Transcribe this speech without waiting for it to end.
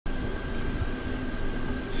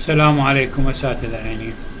السلام عليكم اساتذة.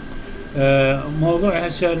 يعني موضوع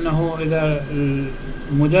هسه انه اذا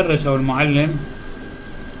المدرس او المعلم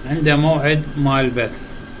عنده موعد مال البث،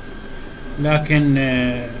 لكن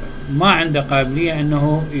ما عنده قابلية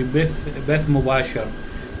انه يبث بث مباشر،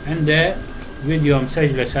 عنده فيديو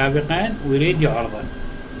مسجله سابقا ويريد يعرضه.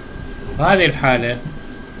 بهذه الحالة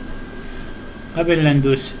قبل لا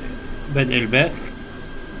ندوس بدء البث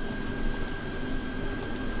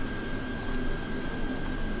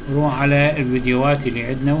نروح على الفيديوهات اللي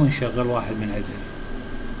عندنا ونشغل واحد من عندنا.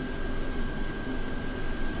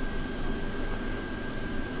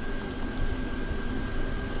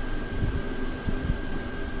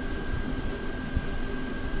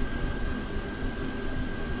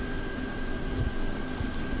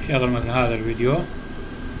 شغل مثل هذا الفيديو.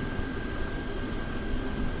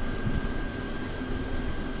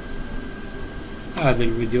 هذا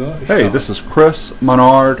الفيديو Hey, this is Chris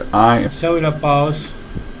Menard. سوي له باوس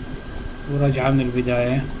ورجع من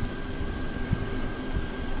البداية،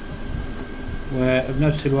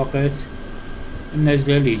 وبنفس الوقت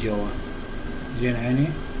ننزله لي جوا. زين عيني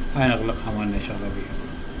هاي نغلقها ما لنا شغل بيها.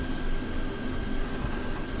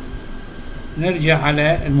 نرجع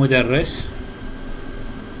على المدرس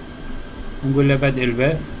ونقول له بدء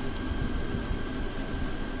البث.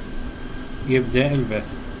 يبدأ البث،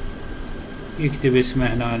 يكتب اسمه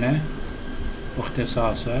هنا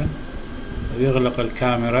واختصاصه ويغلق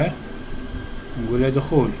الكاميرا ونقول له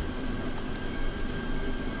دخول.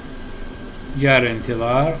 جاري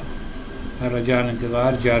انتظار، الرجال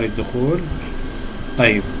انتظار، جاري الدخول.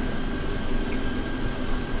 طيب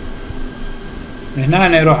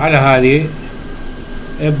هنا يروح على هذه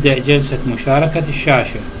ابدأ جلسة مشاركة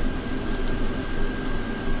الشاشة.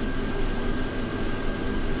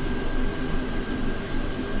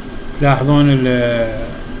 تلاحظون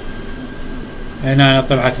هنا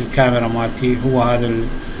طلعت الكاميرا مالتي. هو هذا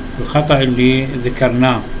الخطأ اللي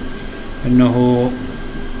ذكرناه، انه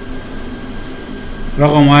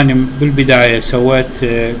رغم اني بالبداية سويت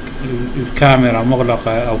الكاميرا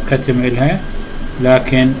مغلقة او كتم إلها،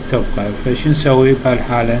 لكن تبقى. فش نسوي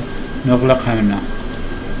بهالحالة؟ نغلقها منها.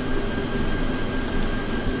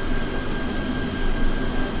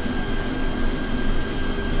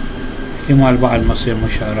 احتمال بعد ما تصير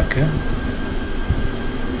مشاركة.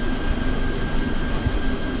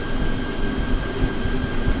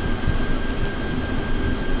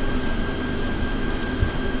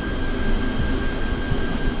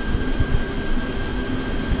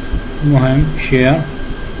 المهم شير.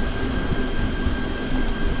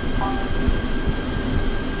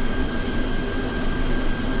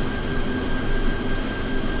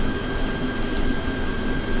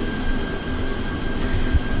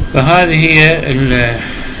 فهذه هي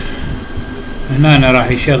هنا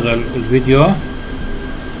راح يشغل الفيديو.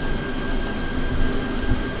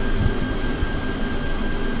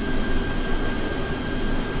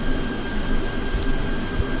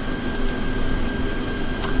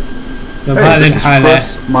 بهذه الحالة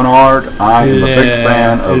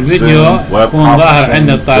الفيديو يكون ظاهر عند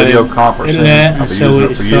الطالب إلا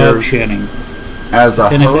نسوي stop sharing. As a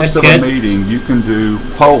host of a meeting, you can do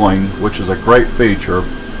polling, which is a great feature.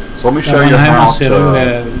 So let me show you how to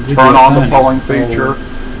turn on the polling feature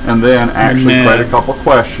and then actually create a couple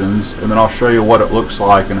questions, and then I'll show you what it looks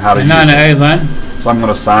like and how to use it. So I'm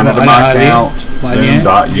going to sign into my account,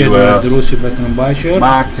 zoom.us,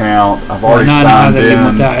 my account. I've already signed in.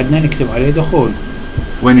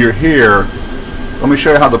 When you're here, let me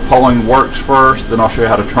show you how the polling works first, then I'll show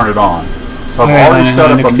you how to turn it on. So I've already set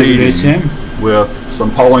up a meeting with some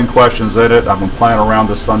polling questions in it. I've been playing around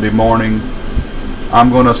this Sunday morning. I'm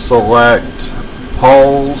going to select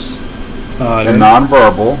polls and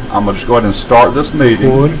nonverbal. I'm going to just go ahead and start this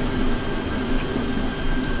meeting.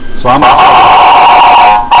 So I'm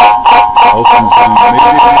open Zoom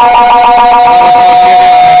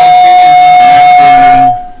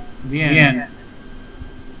meeting.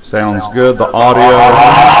 Sounds good. The audio.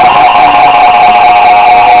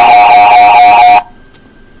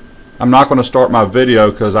 I'm not going to start my video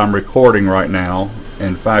because I'm recording right now.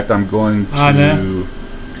 In fact, I'm going to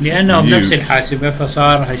mute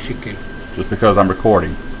just because I'm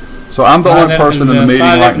recording. So I'm the only person in the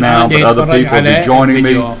meeting right now, but other people will be joining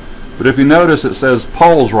me. But if you notice, it says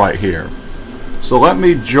polls right here. So let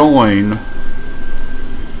me join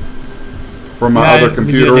from my other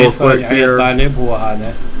computer real quick here.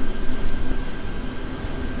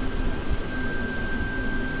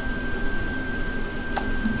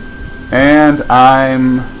 And I'm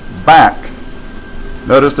back.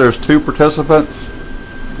 Notice there's two participants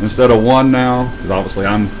instead of one now, because obviously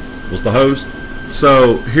I was the host.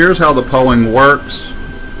 So here's how the polling works.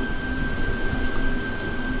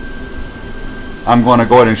 I'm going to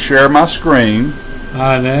go ahead and share my screen,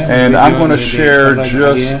 and I'm going to share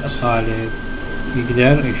just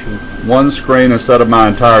one screen instead of my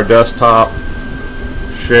entire desktop.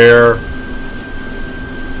 Share.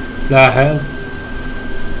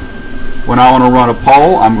 When I want to run a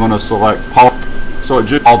poll, I'm going to select poll, so it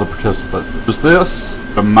just all the participants. Is this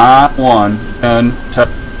the my one and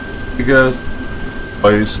because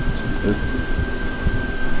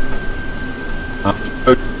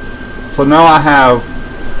so now I have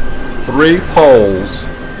 3 polls.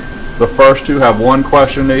 The first 2 have 1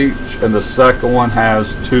 question each, and the second one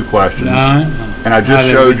has 2 questions. And I just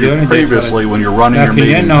showed you previously when you're running your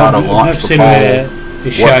meeting how to launch the poll,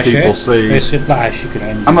 what people see.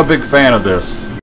 I'm a big fan of this.